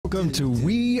Welcome to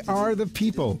We Are the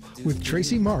People with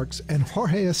Tracy Marks and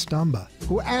Jorge Estamba,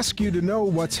 who ask you to know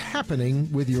what's happening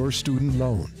with your student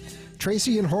loan.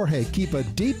 Tracy and Jorge keep a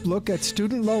deep look at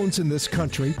student loans in this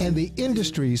country and the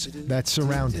industries that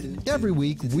surround it. Every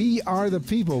week, We Are the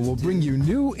People will bring you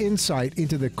new insight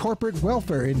into the corporate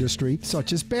welfare industry,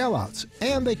 such as bailouts,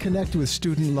 and they connect with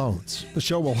student loans. The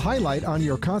show will highlight on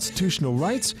your constitutional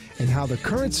rights and how the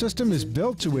current system is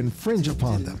built to infringe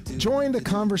upon them. Join the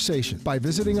conversation by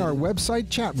visiting our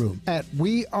website chat room at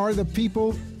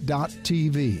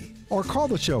wearethepeople.tv. Or call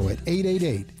the show at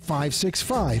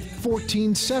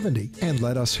 888-565-1470 and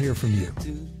let us hear from you.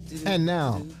 And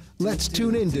now, let's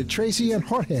tune in to Tracy and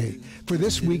Jorge for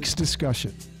this week's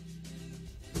discussion.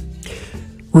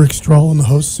 Rick Stroll in the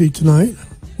host seat tonight.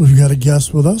 We've got a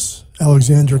guest with us,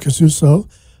 Alexandra Casuso.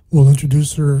 We'll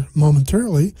introduce her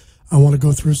momentarily. I want to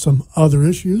go through some other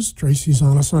issues. Tracy's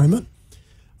on assignment.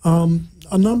 A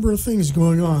number of things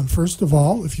going on. First of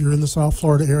all, if you're in the South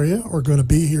Florida area or going to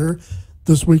be here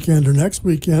this weekend or next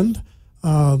weekend,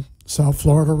 South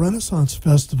Florida Renaissance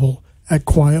Festival at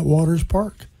Quiet Waters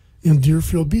Park in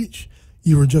Deerfield Beach.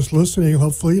 You were just listening,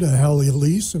 hopefully, to Hallie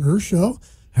Elise and her show.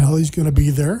 Hallie's going to be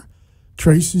there.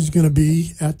 Tracy's going to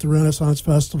be at the Renaissance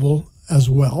Festival as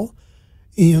well.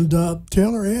 And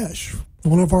Taylor Ash,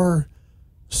 one of our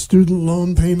student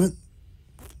loan payment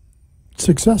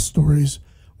success stories,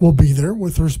 will be there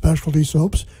with her specialty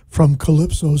soaps from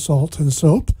Calypso Salt and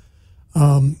Soap.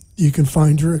 You can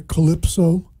find her at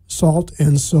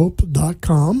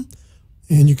calypsosaltandsoap.com,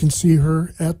 and you can see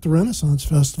her at the Renaissance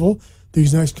Festival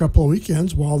these next couple of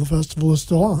weekends while the festival is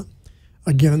still on.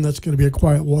 Again, that's going to be at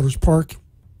Quiet Waters Park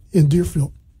in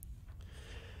Deerfield.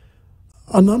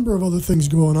 A number of other things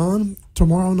going on.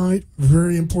 Tomorrow night,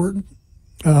 very important.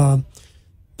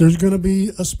 There's going to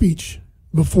be a speech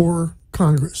before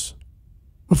Congress,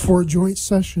 before a joint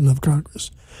session of Congress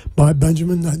by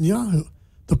Benjamin Netanyahu,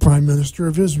 the Prime Minister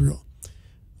of Israel.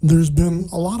 There's been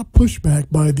a lot of pushback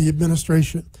by the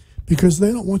administration because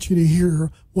they don't want you to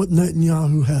hear what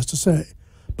Netanyahu has to say.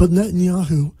 But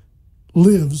Netanyahu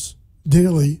lives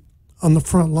daily on the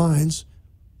front lines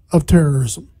of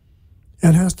terrorism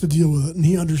and has to deal with it. And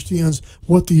he understands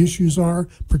what the issues are,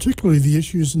 particularly the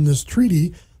issues in this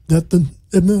treaty that the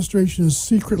administration is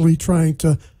secretly trying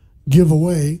to give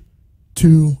away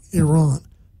to Iran,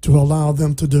 to allow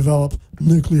them to develop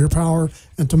nuclear power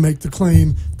and to make the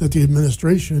claim that the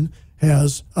administration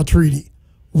has a treaty.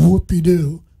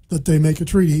 Whoopie-doo that they make a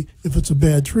treaty if it's a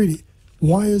bad treaty.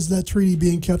 Why is that treaty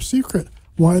being kept secret?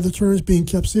 Why are the terms being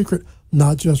kept secret?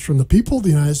 Not just from the people of the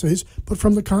United States, but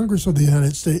from the Congress of the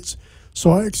United States.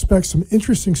 So I expect some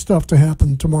interesting stuff to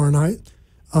happen tomorrow night.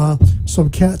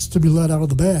 Some cats to be let out of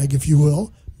the bag, if you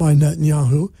will, by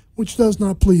Netanyahu, which does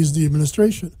not please the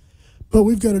administration. But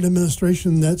we've got an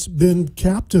administration that's been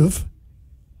captive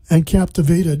and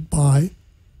captivated by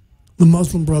the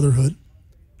Muslim Brotherhood,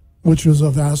 which is a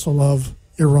vassal of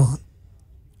Iran.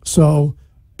 So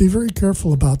be very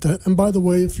careful about that. And by the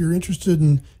way, if you're interested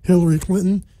in Hillary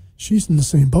Clinton, she's in the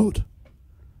same boat.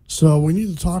 So we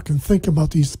need to talk and think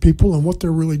about these people and what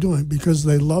they're really doing, because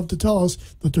they love to tell us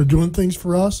that they're doing things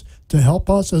for us to help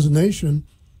us as a nation.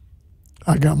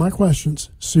 I got my questions,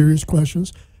 serious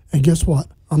questions, and guess what?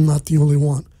 I'm not the only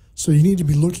one. So you need to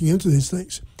be looking into these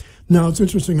things. Now, it's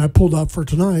interesting, I pulled up for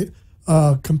tonight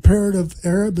comparative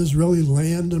Arab-Israeli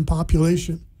land and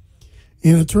population.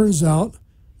 And it turns out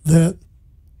that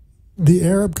the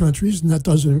Arab countries, and that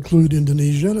doesn't include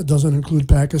Indonesia, and it doesn't include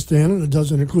Pakistan, and it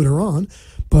doesn't include Iran,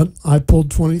 but I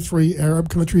pulled 23 Arab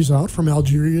countries out from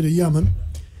Algeria to Yemen,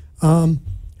 have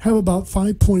about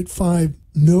 5.5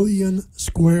 million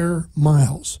square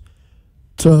miles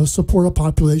to support a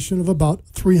population of about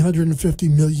 350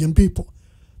 million people.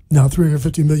 Now,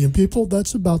 350 million people,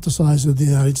 that's about the size of the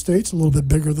United States, a little bit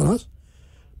bigger than us,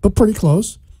 but pretty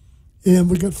close. And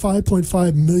we got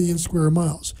 5.5 million square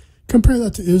miles. Compare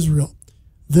that to Israel.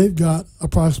 They've got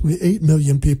approximately 8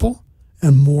 million people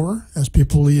and more as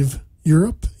people leave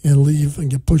Europe and leave and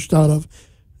get pushed out of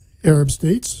Arab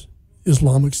states,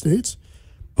 Islamic states,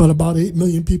 but about 8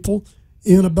 million people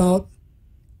in about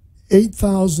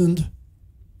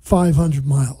 8,500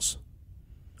 miles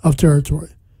of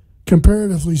territory.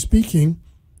 Comparatively speaking,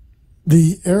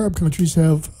 the Arab countries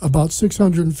have about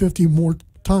 650 more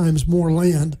times more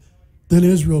land than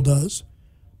Israel does,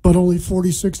 but only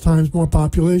 46 times more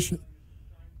population.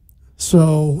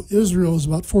 So Israel is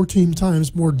about 14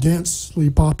 times more densely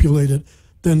populated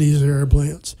than these Arab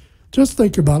lands. Just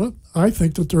think about it. I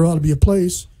think that there ought to be a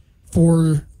place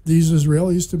for these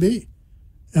Israelis to be.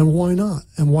 And why not?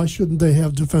 And why shouldn't they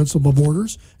have defensible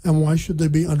borders? And why should they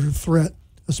be under threat,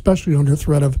 especially under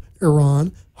threat of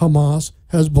Iran, Hamas,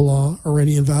 Hezbollah,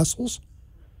 Iranian vassals.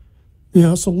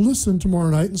 So listen tomorrow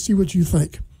night and see what you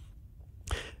think.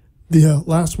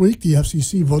 Last week, the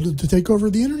FCC voted to take over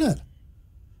the internet.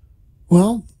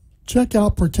 Well, check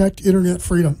out Protect Internet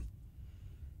Freedom.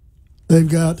 They've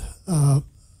got a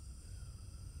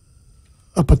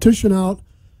petition out.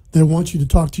 They want you to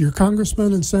talk to your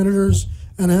congressmen and senators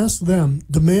and ask them,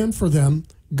 demand for them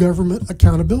government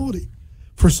accountability.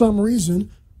 For some reason,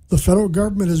 the federal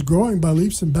government is growing by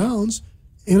leaps and bounds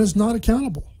and is not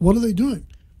accountable. What are they doing?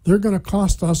 They're going to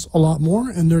cost us a lot more,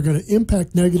 and they're going to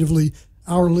impact negatively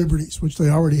our liberties, which they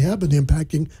already have been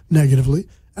impacting negatively,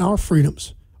 our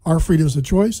freedoms of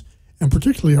choice, and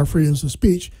particularly our freedoms of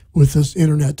speech with this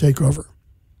internet takeover.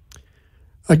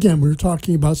 Again, we were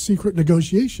talking about secret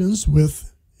negotiations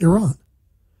with Iran.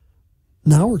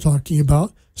 Now we're talking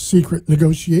about secret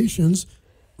negotiations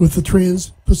with the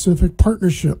Trans-Pacific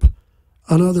Partnership,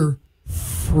 another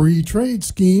free trade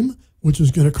scheme, which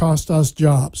is going to cost us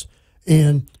jobs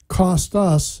and cost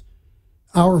us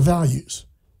our values.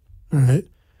 All right.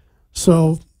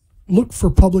 So look for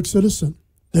Public Citizen.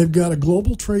 They've got a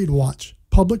global trade watch.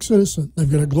 Public Citizen.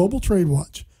 They've got a global trade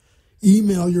watch.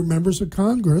 Email your members of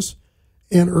Congress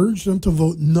and urge them to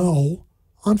vote no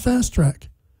on Fast Track.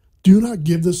 Do not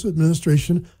give this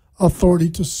administration authority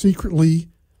to secretly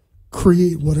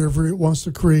create whatever it wants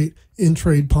to create in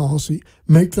trade policy.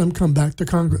 Make them come back to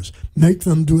Congress. Make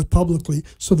them do it publicly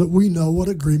so that we know what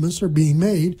agreements are being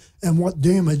made and what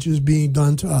damage is being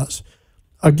done to us.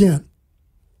 Again,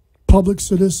 Public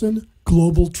Citizen,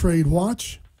 Global Trade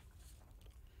Watch.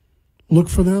 Look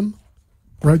for them.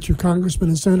 Write your congressmen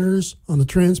and senators on the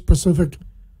Trans-Pacific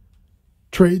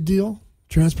Trade Deal,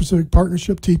 Trans-Pacific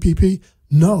Partnership, TPP.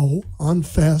 No on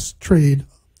Fast Track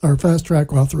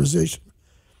authorization.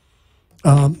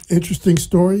 Interesting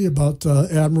story about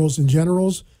admirals and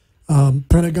generals.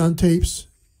 Pentagon tapes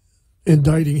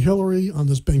indicting Hillary on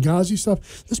this Benghazi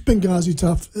stuff. This Benghazi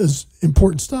stuff is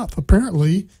important stuff.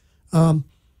 Apparently,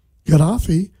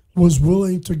 Gaddafi was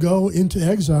willing to go into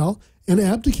exile and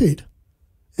abdicate,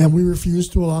 and we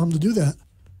refused to allow him to do that.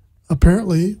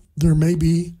 Apparently, there may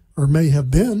be or may have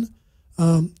been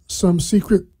some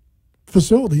secret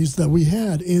facilities that we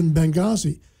had in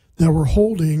Benghazi that were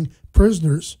holding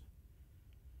prisoners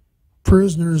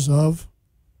of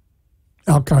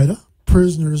Al-Qaeda,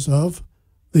 prisoners of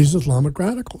these Islamic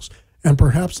radicals. And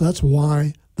perhaps that's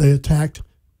why they attacked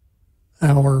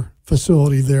our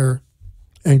facility there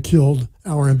and killed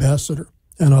our ambassador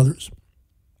and others.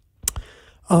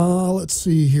 Let's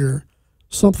see here.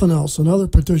 Something else, another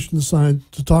petition to sign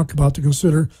to talk about, to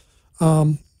consider,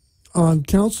 on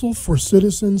Council for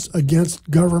Citizens Against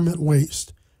Government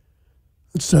Waste.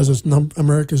 It says it's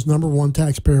America's #1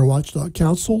 taxpayer watchdog.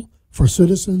 Council for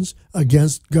Citizens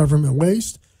Against Government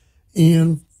Waste.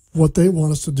 And what they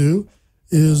want us to do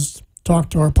is talk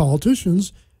to our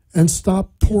politicians and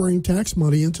stop pouring tax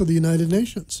money into the United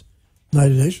Nations.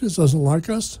 United Nations doesn't like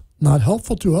us, not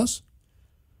helpful to us.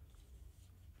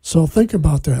 So think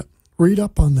about that. Read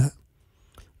up on that.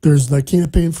 There's the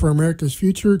Campaign for America's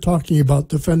Future talking about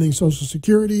defending Social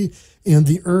Security and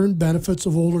the earned benefits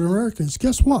of older Americans.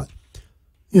 Guess what?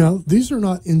 These are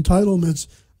not entitlements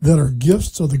that are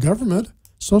gifts of the government.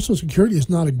 Social Security is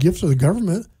not a gift of the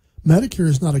government. Medicare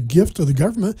is not a gift of the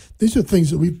government. These are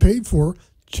things that we paid for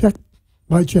check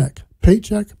by check,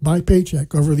 paycheck by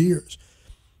paycheck over the years.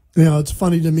 It's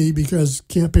funny to me because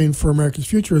Campaign for America's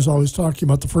Future is always talking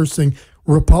about the first thing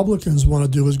Republicans want to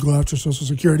do is go after Social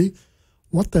Security.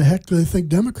 What the heck do they think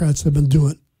Democrats have been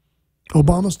doing?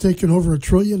 Obama's taken over $1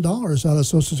 trillion out of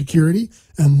Social Security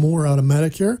and more out of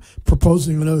Medicare,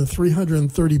 proposing another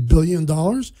 $330 billion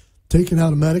taken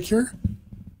out of Medicare,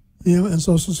 and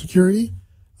Social Security.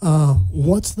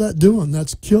 What's that doing?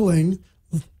 That's killing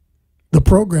the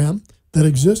program that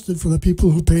existed for the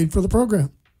people who paid for the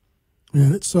program.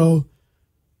 So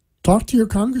talk to your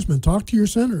congressmen, talk to your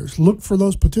senators, look for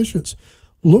those petitions.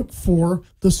 Look for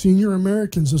the Senior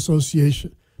Americans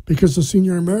Association, because the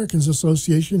Senior Americans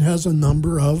Association has a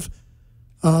number of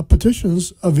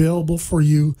petitions available for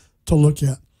you to look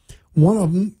at. One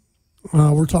of them,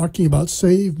 we're talking about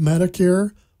Save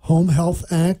Medicare Home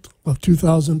Health Act of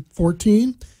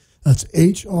 2014. That's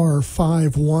H.R.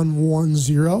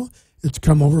 5110. It's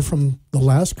come over from the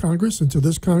last Congress into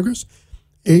this Congress.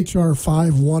 H.R.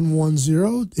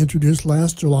 5110, introduced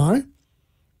last July.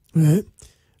 Right.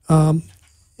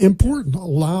 Important.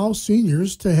 Allow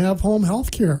seniors to have home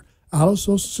health care out of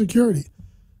Social Security.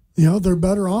 They're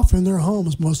better off in their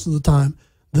homes most of the time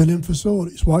than in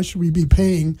facilities. Why should we be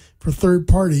paying for third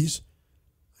parties?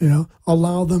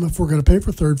 Allow them, if we're going to pay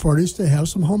for third parties, to have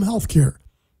some home health care.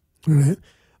 Right?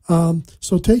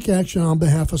 So take action on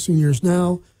behalf of seniors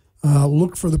now.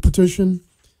 Look for the petition,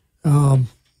 and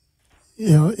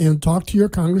talk to your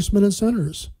congressmen and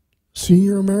senators.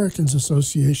 Senior Americans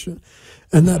Association.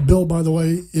 And that bill, by the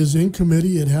way, is in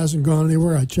committee. It hasn't gone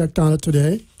anywhere. I checked on it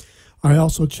today. I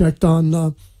also checked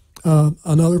on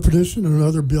another petition,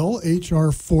 another bill,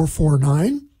 H.R.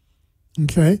 449,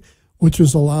 okay, which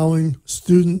is allowing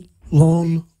student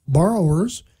loan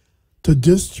borrowers to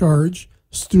discharge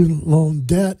student loan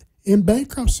debt in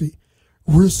bankruptcy.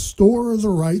 Restore the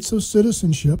rights of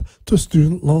citizenship to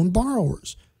student loan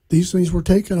borrowers. These things were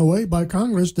taken away by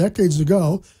Congress decades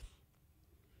ago.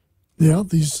 Yeah,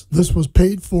 this was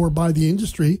paid for by the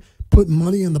industry, putting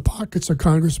money in the pockets of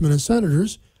congressmen and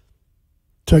senators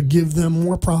to give them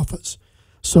more profits.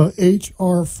 So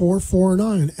H.R.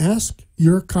 449, ask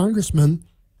your congressman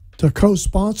to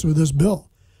co-sponsor this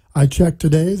bill. I checked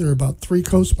today, there are about 3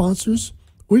 co-sponsors.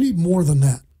 We need more than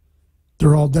that.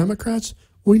 They're all Democrats.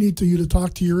 We need you to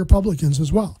talk to your Republicans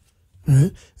as well.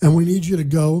 Right? And we need you to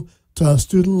go to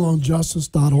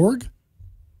studentloanjustice.org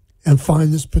and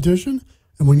find this petition.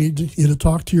 And we need you to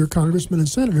talk to your congressmen and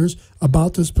senators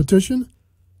about this petition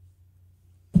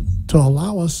to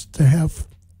allow us to have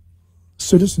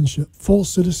citizenship, full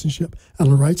citizenship,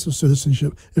 and the rights of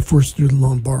citizenship if we're student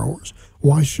loan borrowers.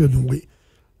 Why shouldn't we?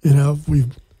 You know,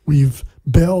 we've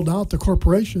bailed out the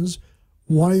corporations.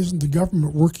 Why isn't the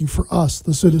government working for us,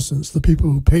 the citizens, the people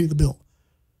who pay the bill?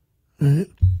 Right?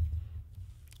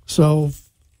 So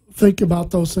think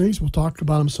about those things. We'll talk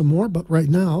about them some more. But right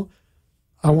now,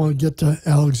 I want to get to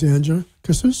Alexandra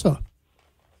Kasusa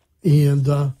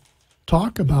and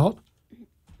talk about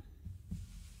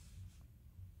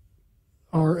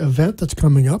our event that's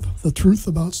coming up, The Truth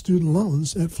About Student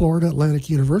Loans at Florida Atlantic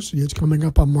University. It's coming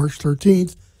up on March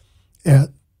 13th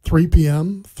at 3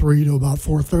 p.m., 3 to about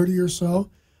 4:30 or so.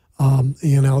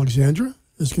 And Alexandra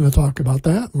is going to talk about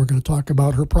that. We're going to talk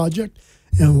about her project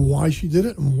and why she did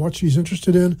it and what she's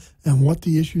interested in and what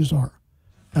the issues are.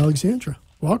 Alexandra,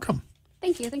 welcome.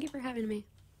 Thank you. Thank you for having me.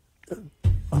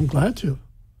 I'm glad to.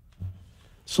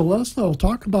 So let us know.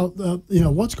 Talk about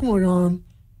what's going on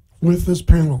with this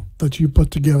panel that you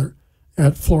put together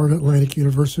at Florida Atlantic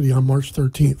University on March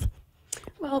 13th.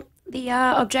 Well, the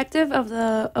objective of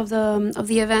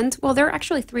the event. Well, there are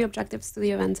actually 3 objectives to the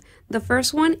event. The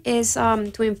first one is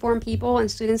to inform people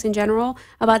and students in general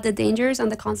about the dangers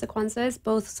and the consequences,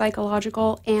 both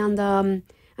psychological and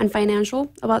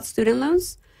financial, about student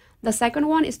loans. The second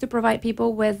one is to provide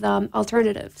people with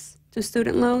alternatives to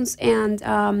student loans and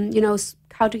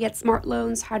how to get smart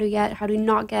loans, how to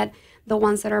not get the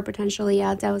ones that are potentially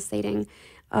devastating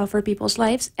for people's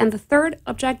lives. And the third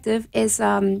objective is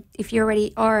if you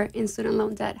already are in student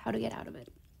loan debt, how to get out of it.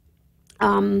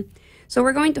 So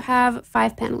we're going to have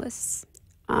 5 panelists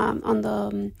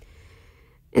in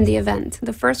the event.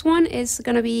 The first one is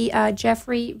going to be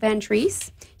Jeffrey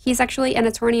Ventries. He's actually an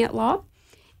attorney at law,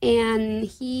 and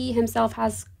he himself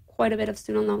has quite a bit of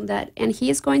student loan debt. And he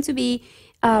is going to be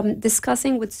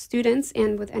discussing with students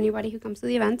and with anybody who comes to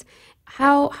the event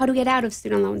how to get out of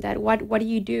student loan debt. What do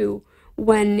you do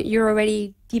when you're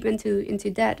already deep into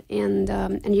debt and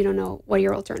you don't know what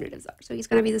your alternatives are? So he's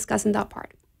going to be discussing that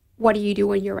part. What do you do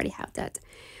when you already have debt?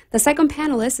 The second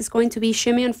panelist is going to be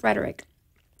Shimeon Frederick.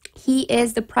 He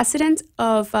is the president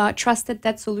of Trusted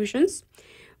Debt Solutions.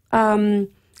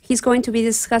 He's going to be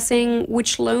discussing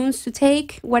which loans to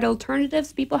take, what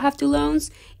alternatives people have to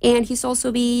loans, and he's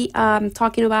also be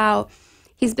talking about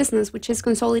his business, which is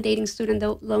consolidating student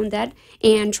loan debt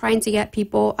and trying to get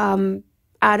people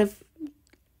out of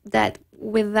debt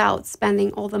without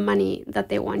spending all the money that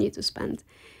they want you to spend,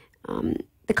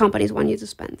 the companies want you to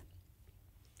spend.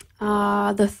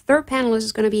 The third panelist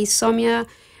is going to be Soumya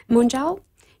Munjal.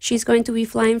 She's going to be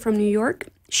flying from New York.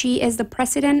 She is the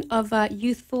president of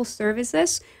Youthful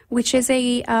Services, which is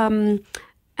an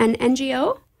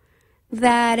NGO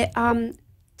that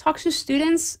talks to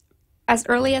students as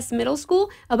early as middle school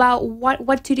about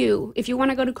what to do. If you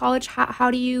want to go to college, how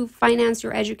do you finance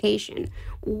your education?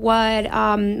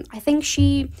 I think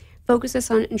she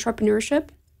focuses on entrepreneurship,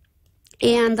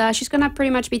 and she's going to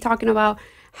pretty much be talking about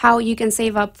how you can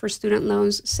save up for student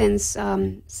loans since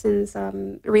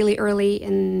really early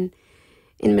in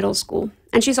middle school.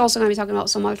 And she's also going to be talking about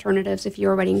some alternatives if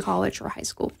you're already in college or high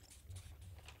school.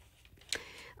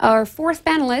 Our fourth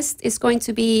panelist is going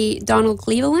to be Donald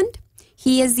Cleveland.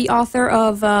 He is the author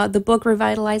of the book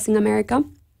Revitalizing America,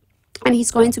 and he's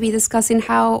going to be discussing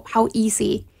how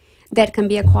easy debt can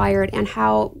be acquired and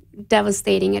how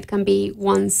devastating it can be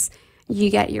once you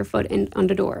get your foot on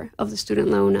the door of the student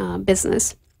loan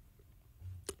business.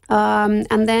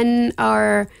 And then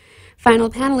our final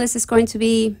panelist is going to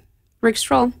be Rick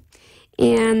Stroll.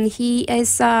 and he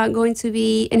is going to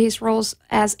be in his roles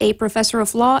as a professor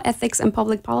of law, ethics, and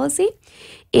public policy,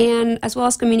 and as well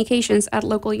as communications at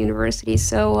local universities.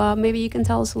 So maybe you can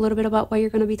tell us a little bit about what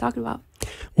you're going to be talking about.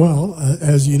 Well,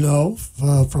 as you know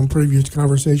from previous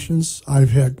conversations, I've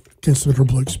had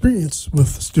considerable experience with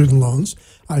student loans.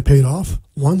 I paid off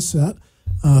one set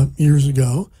years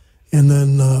ago, and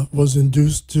then was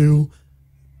induced to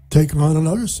take on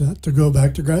another set to go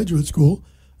back to graduate school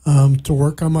to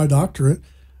work on my doctorate.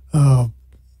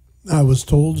 I was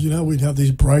told, we'd have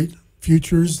these bright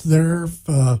futures there,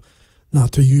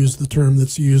 not to use the term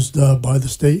that's used by the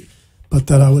state, but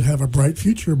that I would have a bright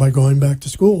future by going back to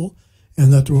school,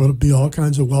 and that there would be all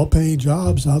kinds of well-paying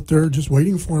jobs out there just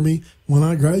waiting for me when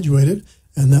I graduated,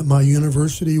 and that my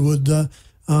university would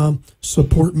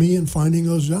support me in finding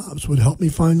those jobs, would help me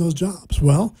find those jobs.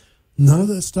 Well, none of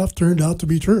that stuff turned out to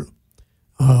be true.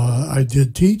 I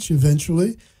did teach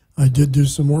eventually. I did do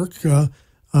some work for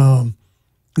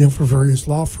various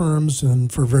law firms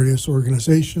and for various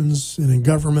organizations and in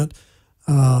government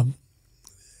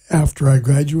after I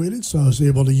graduated, so I was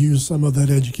able to use some of that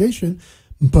education,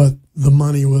 but the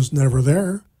money was never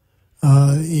there,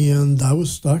 and I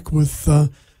was stuck with a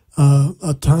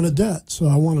ton of debt. So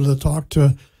I wanted to talk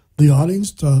to the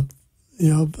audience to,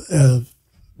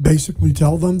 basically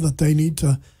tell them that they need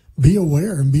to be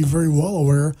aware and be very well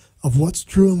aware of what's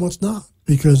true and what's not,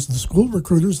 because the school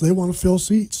recruiters, they want to fill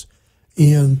seats,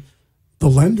 and the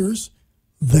lenders,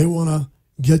 they want to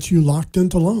get you locked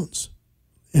into loans,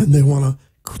 and they want to,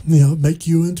 make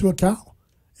you into a cow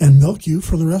and milk you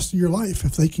for the rest of your life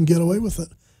if they can get away with it,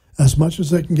 as much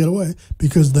as they can get away,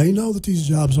 because they know that these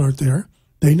jobs aren't there.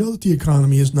 They know that the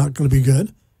economy is not going to be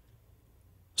good.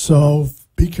 So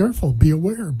be careful, be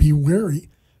aware, be wary.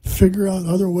 Figure out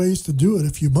other ways to do it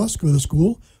if you must go to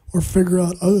school, or figure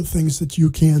out other things that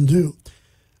you can do.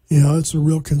 It's a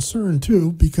real concern,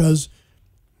 too, because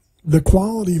the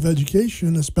quality of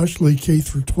education, especially K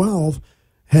through 12,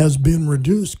 has been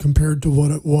reduced compared to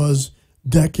what it was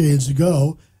decades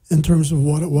ago in terms of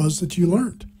what it was that you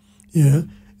learned. And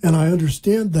I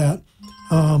understand that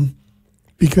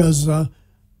because, I've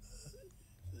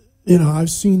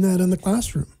seen that in the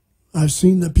classroom. I've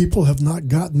seen that people have not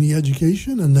gotten the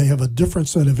education, and they have a different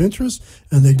set of interests,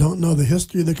 and they don't know the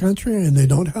history of the country, and they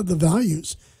don't have the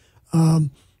values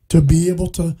to be able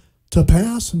to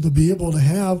pass and to be able to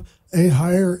have a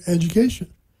higher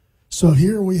education. So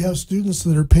here we have students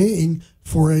that are paying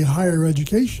for a higher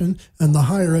education, and the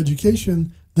higher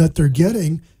education that they're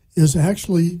getting is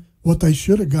actually what they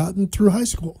should have gotten through high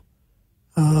school.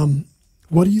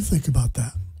 What do you think about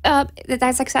that?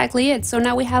 That's exactly it. So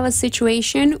now we have a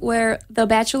situation where the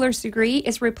bachelor's degree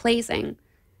is replacing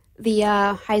the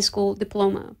high school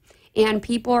diploma. And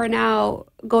people are now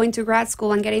going to grad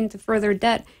school and getting into further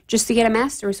debt just to get a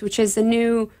master's, which is the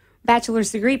new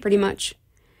bachelor's degree pretty much.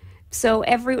 So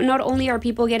not only are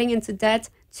people getting into debt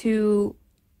to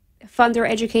fund their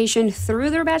education through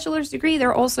their bachelor's degree,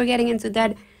 they're also getting into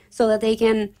debt so that they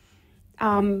can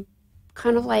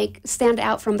kind of like stand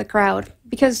out from the crowd,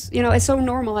 because it's so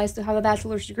normalized to have a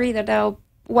bachelor's degree that now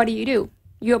what do?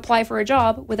 You apply for a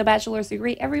job with a bachelor's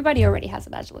degree. Everybody already has a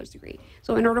bachelor's degree.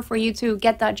 So in order for you to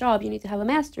get that job, you need to have a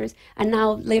master's, and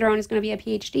now later on it's going to be a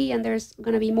PhD, and there's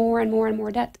going to be more and more and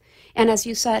more debt. And as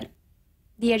you said,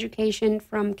 the education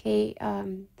from K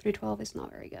through 12 is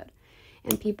not very good,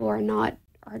 and people are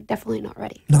definitely not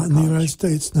ready. Not in the United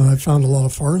States. Now, I've found a lot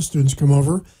of foreign students come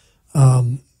over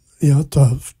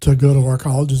to go to our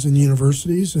colleges and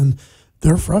universities, and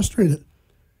they're frustrated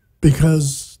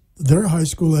because their high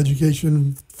school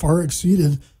education far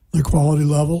exceeded the quality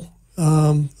level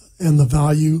and the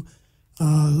value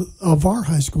of our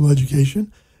high school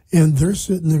education, and they're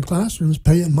sitting in classrooms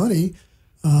paying money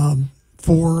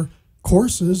for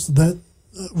courses that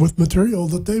with material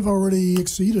that they've already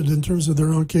exceeded in terms of their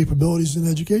own capabilities in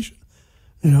education.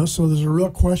 So there's a real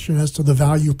question as to the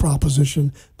value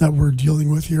proposition that we're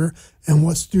dealing with here, and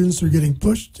what students are getting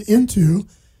pushed into,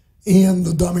 and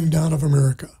the dumbing down of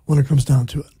America when it comes down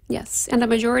to it. Yes, and the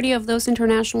majority of those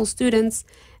international students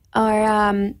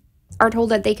are told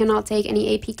that they cannot take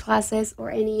any AP classes or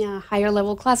any higher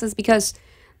level classes because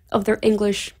of their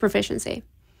English proficiency,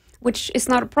 which is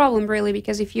not a problem really,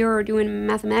 because if you're doing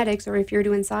mathematics or if you're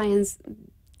doing science,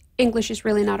 English is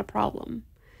really not a problem.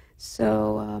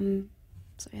 So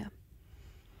yeah.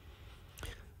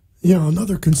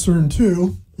 Another concern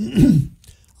too,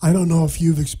 I don't know if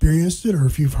you've experienced it or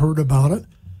if you've heard about it.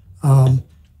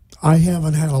 I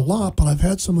haven't had a lot, but I've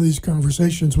had some of these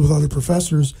conversations with other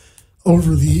professors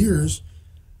over the years.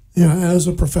 As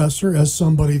a professor, as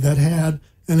somebody that had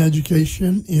an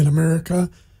education in America,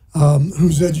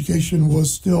 whose education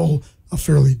was still a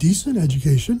fairly decent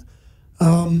education.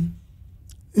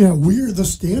 We're the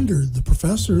standard. The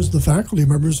professors, the faculty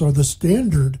members are the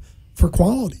standard for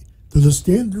quality. They're the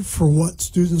standard for what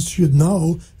students should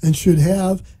know and should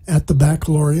have at the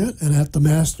baccalaureate and at the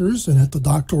master's and at the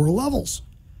doctoral levels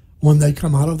when they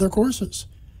come out of their courses.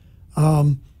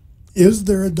 Is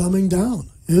there a dumbing down?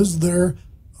 Is there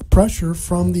a pressure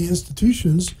from the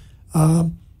institutions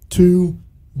to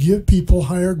give people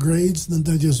higher grades than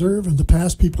they deserve and to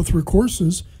pass people through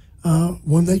courses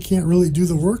when they can't really do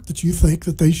the work that you think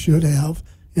that they should have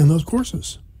in those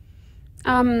courses?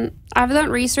 I've done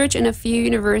research in a few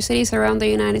universities around the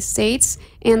United States,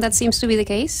 and that seems to be the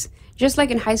case. Just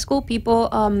like in high school, people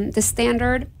the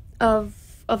standard of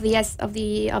the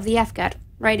FGAT,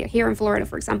 right here in Florida,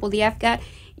 for example, the FGAT,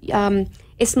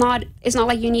 it's not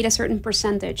like you need a certain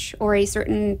percentage or a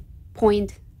certain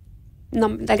point,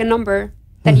 like a number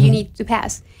that you need to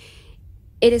pass.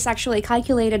 It is actually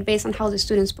calculated based on how the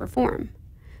students perform.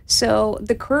 So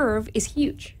the curve is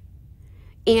huge,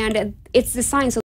 and it's designed so